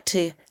I'd like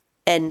to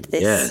end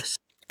this. Yes,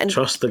 and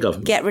trust the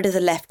government. Get rid of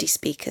the lefty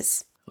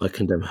speakers. I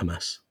condemn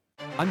Hamas.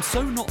 I'm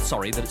so not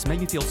sorry that it's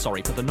made me feel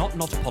sorry for the not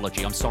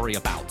apology I'm sorry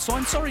about. So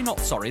I'm sorry not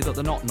sorry that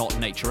the not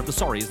nature of the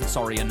sorry isn't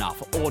sorry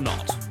enough, or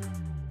not.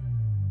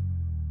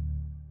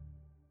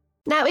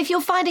 Now, if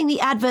you're finding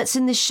the adverts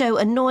in this show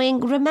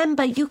annoying,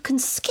 remember you can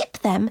skip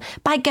them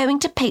by going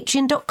to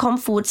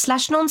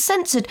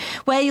patreon.com/noncensored,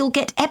 where you'll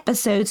get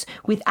episodes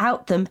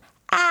without them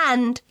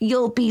and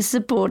you'll be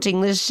supporting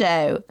the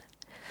show.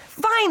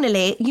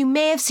 Finally, you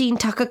may have seen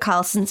Tucker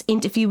Carlson's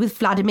interview with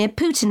Vladimir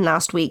Putin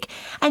last week,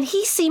 and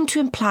he seemed to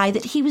imply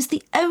that he was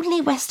the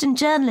only Western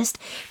journalist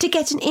to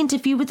get an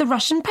interview with the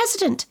Russian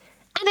president.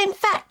 And in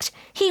fact,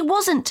 he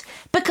wasn't,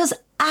 because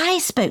I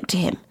spoke to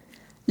him.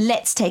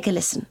 Let's take a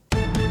listen.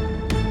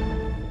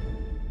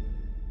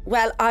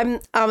 Well,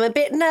 I'm a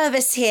bit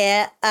nervous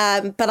here,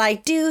 but I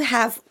do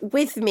have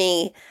with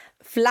me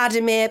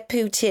Vladimir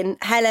Putin.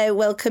 Hello,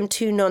 welcome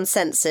to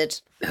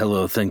Noncensored.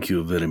 Hello, thank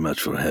you very much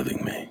for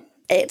having me.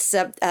 It's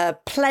a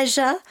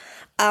pleasure.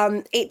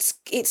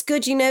 It's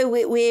good,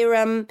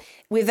 we're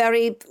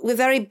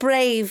very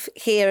brave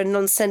here in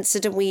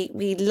Noncensored, and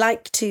we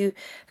like to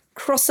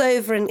cross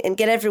over and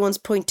get everyone's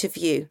point of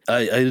view.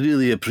 I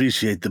really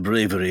appreciate the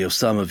bravery of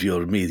some of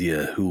your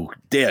media who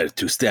dare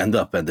to stand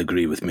up and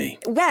agree with me.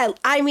 Well,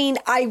 I mean,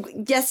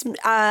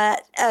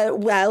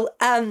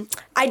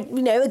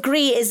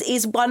 agree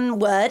is one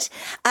word,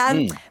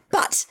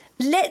 but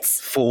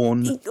let's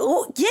fawn.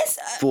 Oh, yes,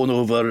 fawn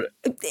over.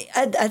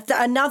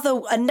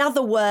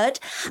 Another word.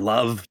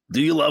 Love. Do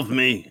you love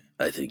me?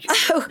 I think.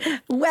 Oh,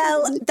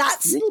 well,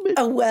 that's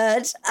a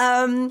word.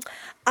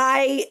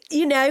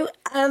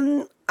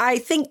 I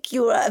think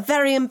you're a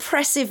very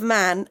impressive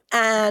man,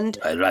 and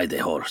I ride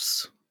a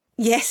horse.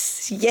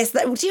 Yes. Do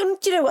you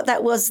know what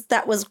that was?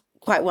 That was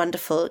quite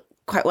wonderful.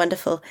 Quite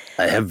wonderful.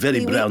 I have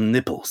very brown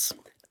nipples.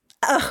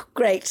 Oh,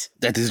 great.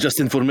 That is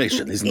just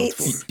information. It's not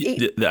for...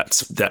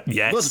 Yes.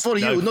 But for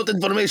you, not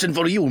information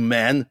for you,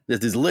 man.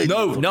 That is late.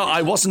 No,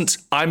 I wasn't.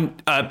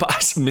 But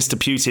Mr.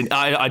 Putin,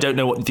 I don't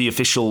know what the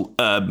official,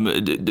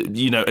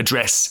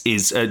 address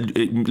is.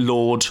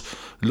 Lord,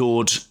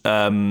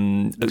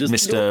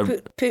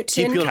 Mr. Putin.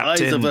 Keep your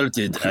Captain. eyes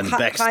averted and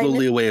back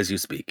slowly away as you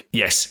speak.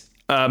 Yes.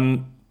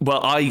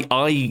 Well,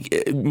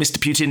 Mr.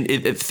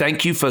 Putin,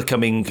 thank you for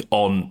coming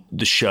on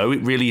the show.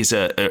 It really is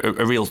a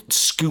real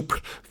scoop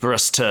for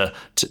us to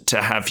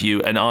have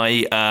you. And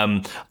I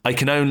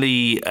can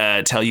only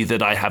tell you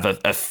that I have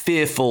a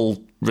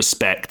fearful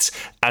respect,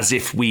 as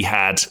if we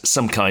had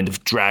some kind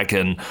of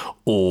dragon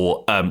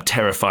or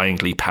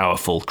terrifyingly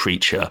powerful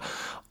creature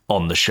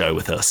on the show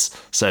with us.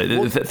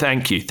 So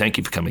thank you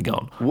for coming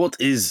on. What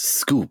is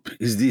scoop?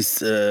 Is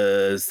this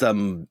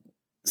some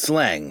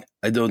slang?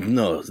 I don't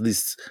know.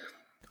 This.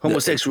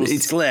 homosexual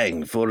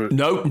slang for...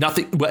 No,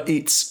 nothing. Well,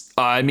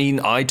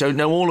 I don't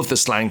know all of the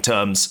slang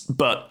terms,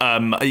 but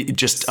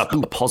just a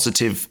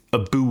positive, a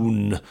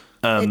boon.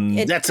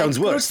 That sounds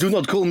worse. Do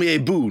not call me a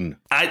boon.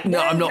 I'm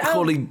not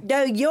calling.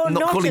 No, you're I'm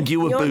not calling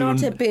you a boon. You're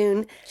not a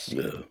boon.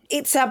 No.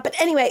 It's but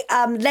anyway,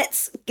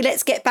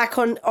 let's get back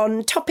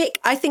on topic.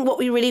 I think what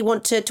we really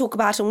want to talk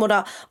about and what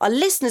our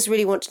listeners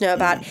really want to know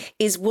about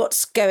is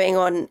what's going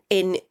on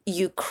in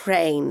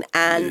Ukraine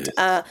and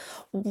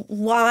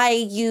why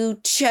you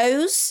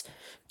chose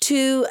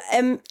to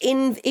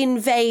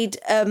invade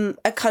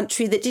a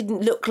country that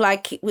didn't look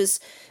like it was,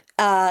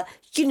 from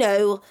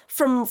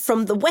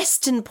the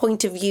Western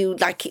point of view,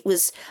 like it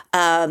was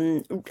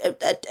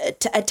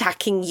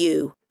attacking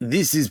you.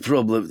 This is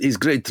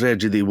great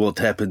tragedy what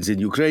happens in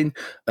Ukraine.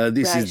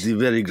 This is the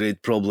very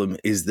great problem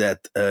is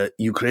that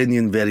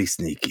Ukrainian very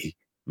sneaky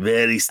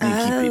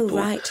people.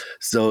 Right.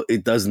 So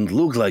it doesn't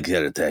look like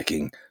they're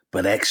attacking,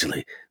 but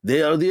actually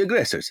they are the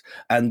aggressors.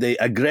 And they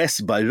aggress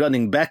by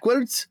running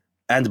backwards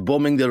and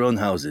bombing their own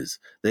houses.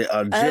 They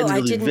are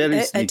generally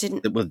very sneaky.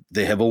 But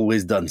they have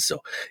always done so.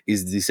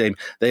 Is the same.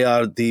 They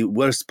are the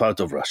worst part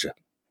of Russia.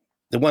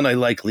 The one I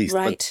like least,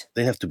 but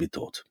they have to be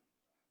taught.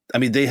 I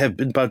mean, they have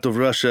been part of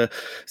Russia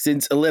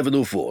since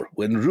 1104,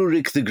 when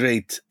Rurik the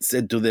Great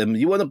said to them,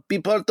 "You want to be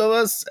part of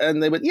us?"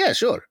 And they went, "Yeah,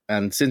 sure."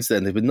 And since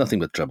then, they've been nothing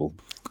but trouble.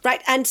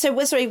 Right. And so,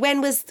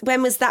 when was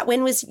that?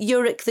 When was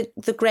Rurik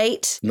the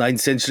Great? 9th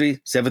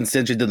century, 7th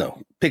century, don't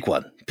know. Pick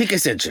one. Pick a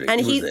century.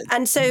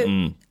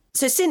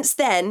 So since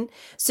then,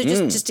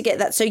 just to get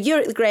that, so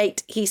Rurik the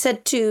Great, he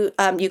said to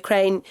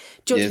Ukraine,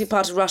 "Do you want to be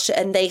part of Russia?"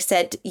 And they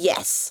said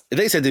yes.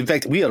 They said, in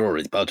fact, we are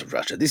already part of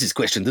Russia. This is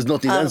question does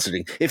not need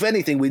answering. If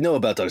anything we know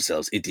about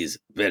ourselves, it is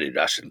very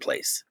Russian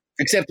place.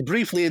 Except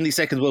briefly in the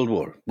Second World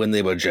War, when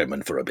they were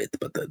German for a bit,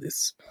 but that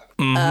is...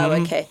 Oh,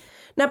 okay.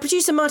 Now,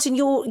 producer Martin,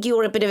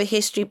 you're a bit of a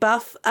history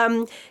buff.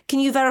 Can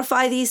you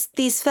verify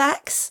these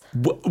facts?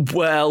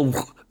 Well,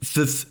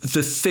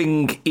 the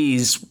thing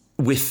is...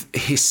 with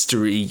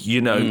history,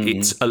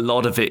 it's a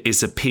lot of it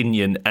is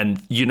opinion, and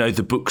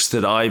the books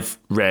that I've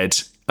read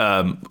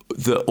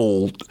that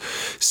all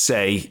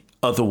say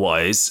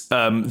otherwise.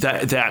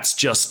 That's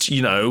just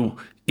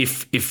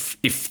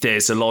if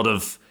there's a lot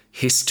of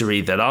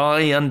history that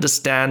I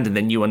understand and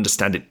then you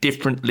understand it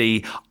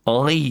differently,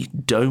 I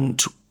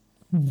don't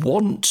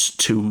want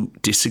to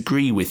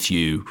disagree with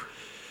you.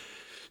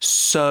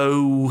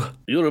 So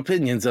your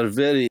opinions are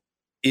very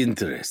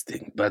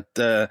interesting, but.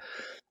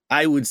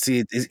 I would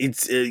see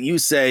it's you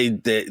say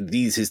that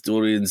these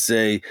historians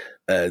say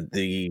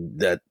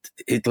that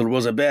Hitler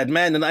was a bad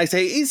man, and I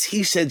say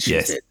he said she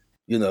said.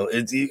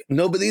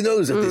 Nobody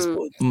knows at this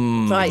point.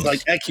 Right.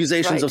 Like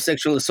accusations of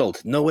sexual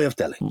assault, no way of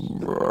telling.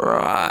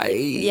 Right.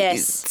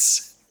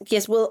 Yes.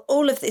 Well,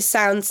 all of this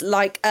sounds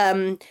like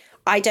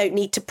I don't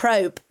need to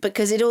probe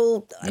because it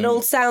all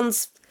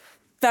sounds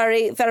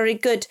very, very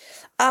good.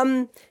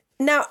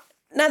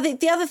 Now,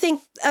 the other thing,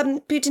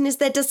 Putin, is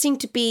there does seem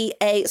to be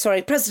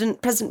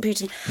President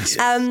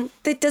Putin,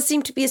 there does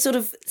seem to be a sort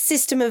of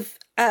system of,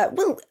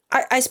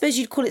 I suppose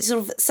you'd call it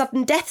sort of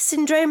sudden death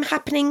syndrome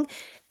happening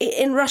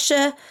in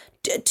Russia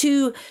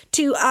to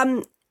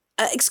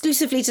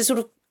exclusively to sort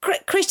of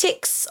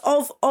critics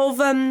of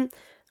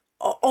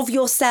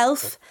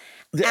yourself.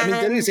 I mean,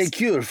 there is a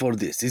cure for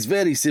this. It's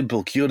very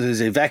simple cure. There is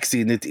a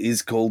vaccine. It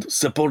is called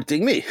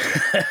supporting me.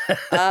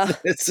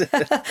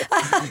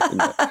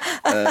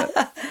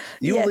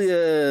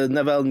 Yulia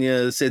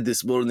Navalny said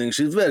this morning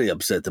she's very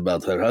upset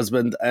about her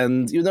husband.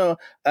 And,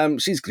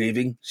 she's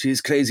grieving.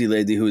 She's a crazy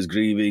lady who is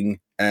grieving.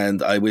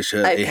 And I wish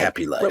her a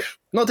happy life. Well,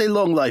 not a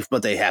long life,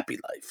 but a happy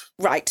life.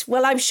 Right.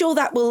 Well, I'm sure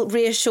that will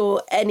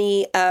reassure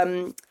any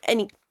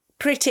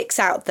critics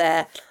out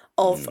there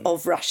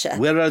of Russia.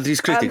 Where are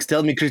these critics?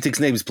 Tell me critics'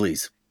 names,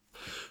 please.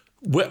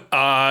 Well,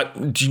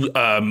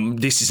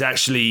 this is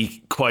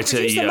actually quite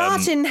Producer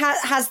Martin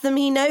has them.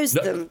 He knows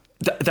them.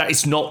 That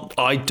is not.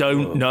 I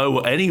don't know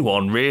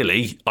anyone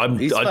really. I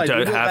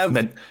don't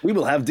have. We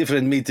will have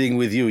different meeting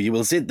with you. You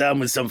will sit down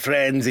with some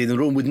friends in a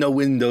room with no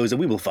windows, and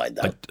we will find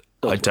out.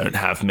 I don't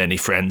have many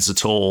friends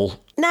at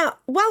all. Now,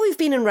 while we've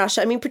been in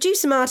Russia, I mean,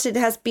 producer Martin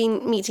has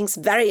been meeting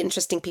some very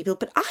interesting people,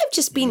 but I've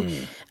just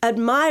been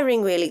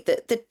admiring, really,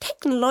 the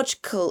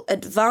technological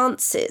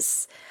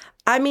advances.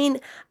 I mean,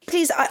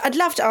 please, I'd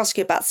love to ask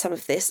you about some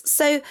of this.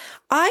 So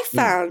I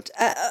found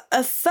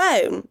a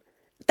phone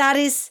that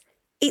it's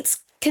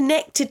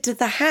connected to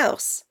the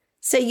house.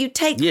 So you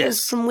take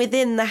things from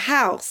within the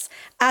house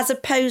as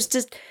opposed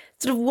to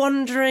sort of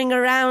wandering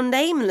around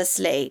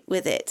aimlessly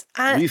with it.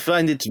 We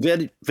find it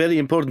very, very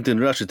important in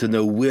Russia to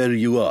know where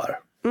you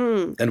are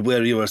and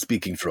where you are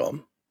speaking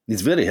from.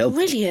 It's very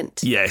helpful.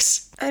 Brilliant.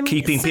 Yes. I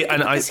mean,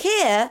 because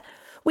here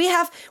we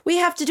have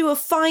to do a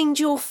find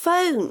your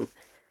phone.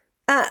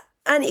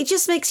 And it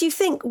just makes you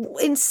think,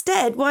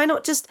 instead, why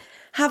not just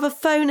have a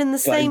phone in the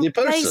same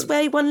place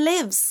where one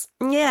lives?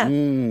 Yeah.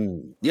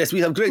 Yes, we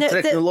have great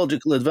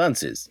technological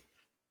advances.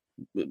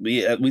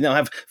 We now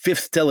have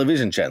 5th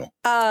television channel.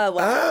 Wow.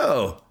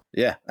 Oh.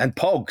 Yeah, and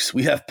Pogs.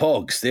 We have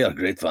Pogs. They are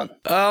great fun.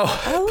 Oh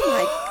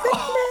my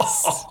goodness.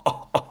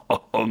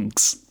 And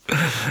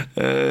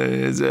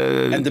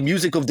the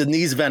music of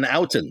Denise Van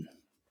Outen.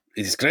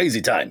 It's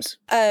crazy times.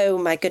 Oh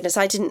my goodness!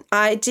 I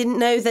didn't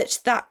know that's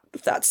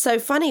so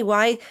funny.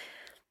 Why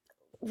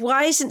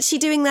isn't she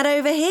doing that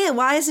over here?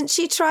 Why hasn't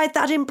she tried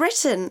that in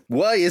Britain?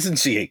 Why isn't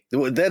she?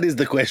 That is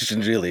the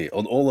question, really,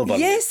 on all of our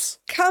lips.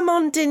 Come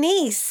on,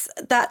 Denise.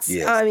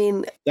 I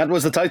mean, that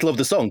was the title of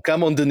the song.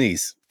 Come on,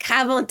 Denise.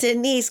 Come on,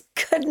 Denise.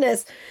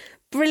 Goodness,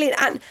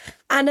 brilliant.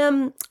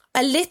 And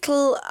a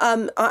little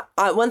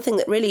one thing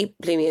that really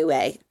blew me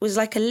away was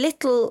like a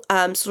little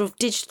sort of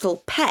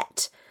digital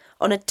pet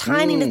on a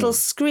tiny little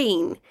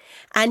screen,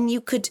 and you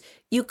could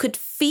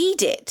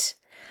feed it.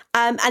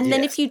 And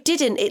then if you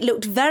didn't, it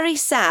looked very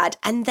sad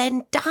and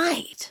then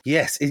died.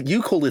 Yes,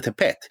 you called it a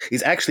pet.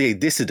 It's actually a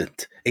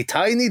dissident, a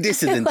tiny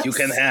dissident you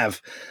can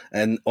have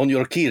on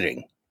your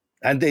keyring.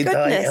 And they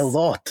die a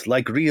lot,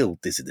 like real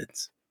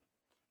dissidents.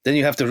 Then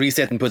you have to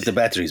reset and put the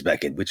batteries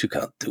back in, which you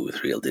can't do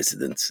with real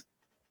dissidents.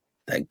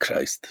 Thank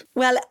Christ.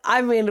 Well,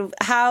 I mean,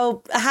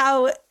 how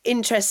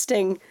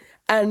interesting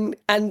and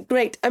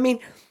great. I mean,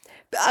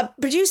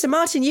 Producer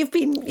Martin, you've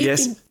been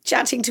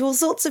chatting to all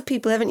sorts of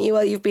people, haven't you?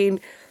 While you've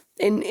been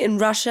in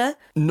Russia.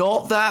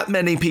 Not that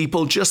many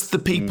people, just the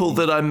people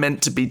that I'm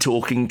meant to be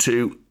talking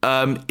to.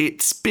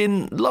 It's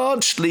been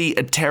largely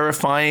a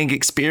terrifying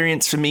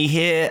experience for me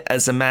here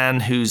as a man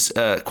who's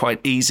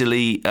quite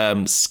easily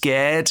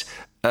scared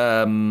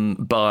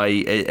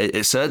by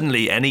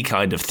certainly any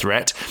kind of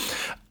threat.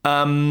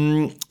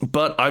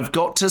 But I've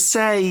got to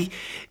say,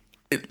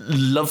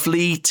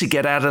 lovely to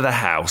get out of the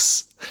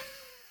house.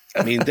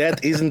 I mean,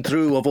 that isn't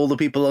true of all the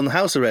people on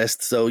house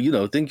arrest, so,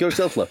 think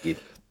yourself lucky.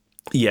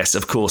 Yes,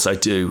 of course I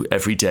do,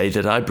 every day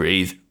that I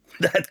breathe.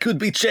 That could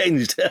be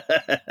changed.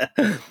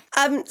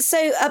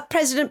 So,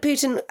 President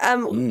Putin,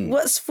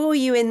 what's for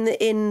you in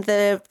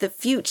the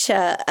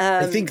future?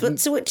 I think.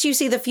 What do you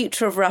see the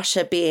future of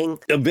Russia being?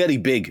 A very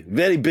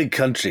big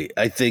country.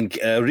 I think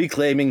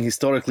reclaiming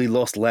historically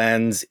lost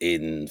lands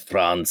in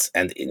France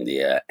and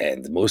India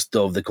and most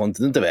of the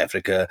continent of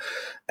Africa.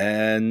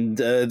 And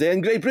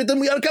then Great Britain,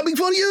 we are coming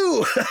for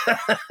you!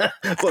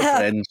 For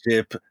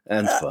friendship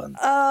and fun.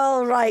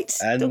 All right.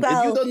 And you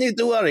don't need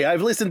to worry.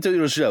 I've listened to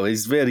your show.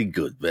 It's very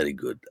good. Very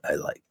good. I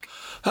like.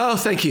 Oh,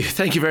 thank you.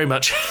 Thank you very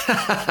much.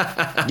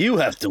 You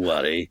have to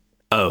worry.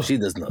 Oh, she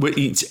does not.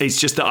 It's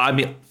just that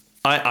I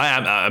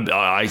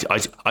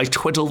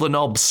twiddle the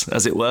knobs,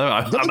 as it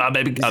were.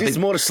 This is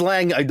more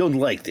slang. I don't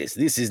like this.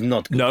 This is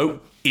not good.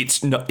 No,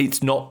 it's not.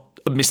 It's not.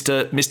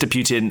 Mr.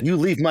 Putin, you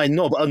leave my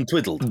knob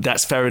untwiddled.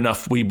 That's fair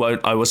enough. We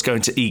won't. I was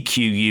going to EQ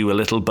you a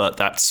little, but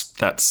that's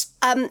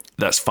fine.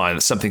 That's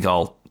something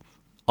I'll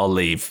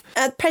leave.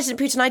 President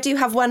Putin, I do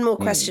have one more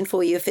question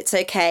for you, if it's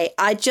okay.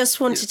 I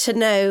just wanted to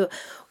know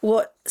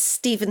what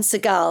Steven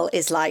Seagal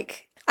is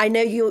like. I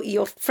know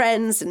you're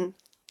friends, and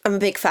I'm a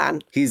big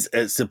fan. He's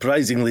a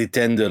surprisingly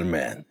tender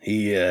man.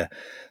 He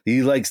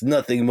likes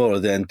nothing more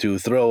than to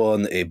throw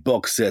on a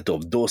box set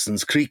of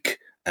Dawson's Creek,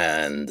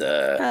 and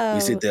we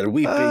sit there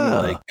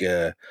weeping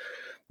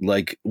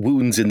like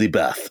wounds in the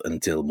bath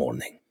until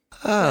morning.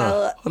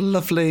 Oh, well,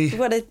 lovely.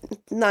 What a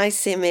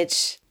nice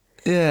image.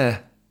 Yeah.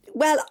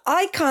 Well,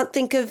 I can't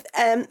think of...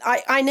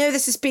 I know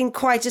this has been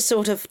quite a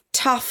sort of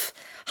tough,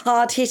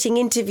 hard-hitting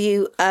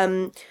interview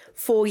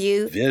for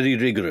you. Very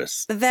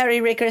rigorous.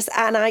 Very rigorous.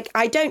 And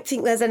I don't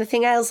think there's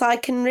anything else I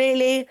can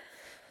really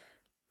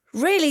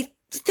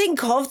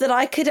think of that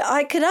I could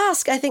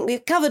ask. I think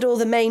we've covered all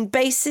the main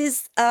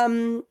bases.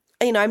 I'm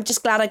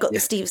just glad I got the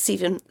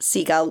Steven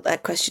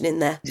Seagal question in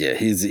there. Yeah,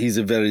 he's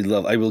a very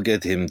I will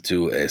get him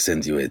to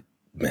send you a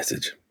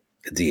message,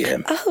 a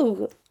DM.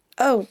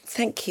 Oh,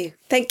 thank you.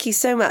 Thank you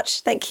so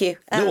much. Thank you.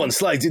 No one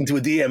slides into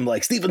a DM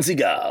like Steven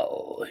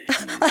Seagal.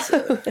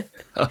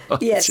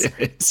 Yes.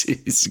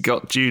 He's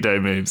got judo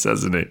moves,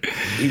 hasn't he?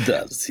 He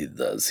does.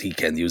 He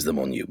can use them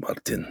on you,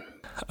 Martin.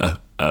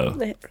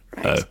 Right.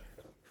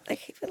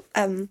 Okay.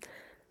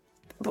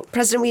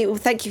 President, we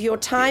thank you for your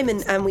time,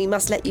 and we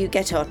must let you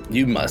get on.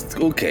 You must.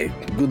 Okay.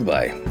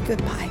 Goodbye.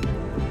 Goodbye.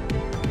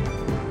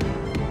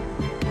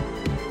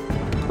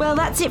 Well,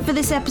 that's it for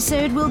this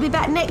episode. We'll be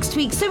back next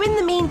week. So in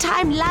the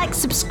meantime, like,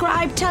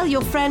 subscribe, tell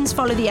your friends,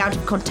 follow the Out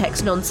of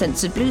Context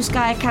Non-Censored Blue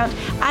Sky account,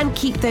 and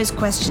keep those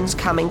questions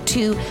coming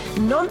to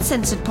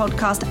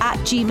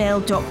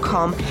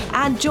noncensoredpodcast@gmail.com,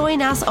 and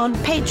join us on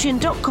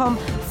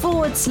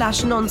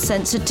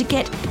patreon.com/noncensored to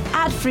get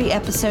ad-free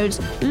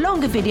episodes,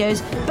 longer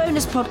videos,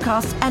 bonus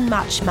podcasts, and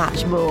much,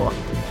 much more.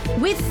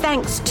 With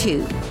thanks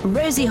to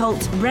Rosie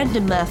Holt,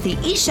 Brendan Murphy,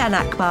 Ishan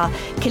Akbar,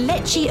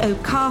 Kelechi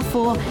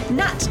Okafor,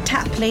 Nat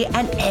Tapley,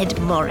 and Ed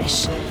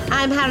Morrish.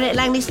 I'm Harriet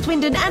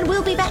Langley-Swindon, and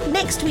we'll be back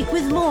next week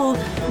with more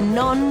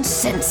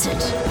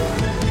Non-Censored.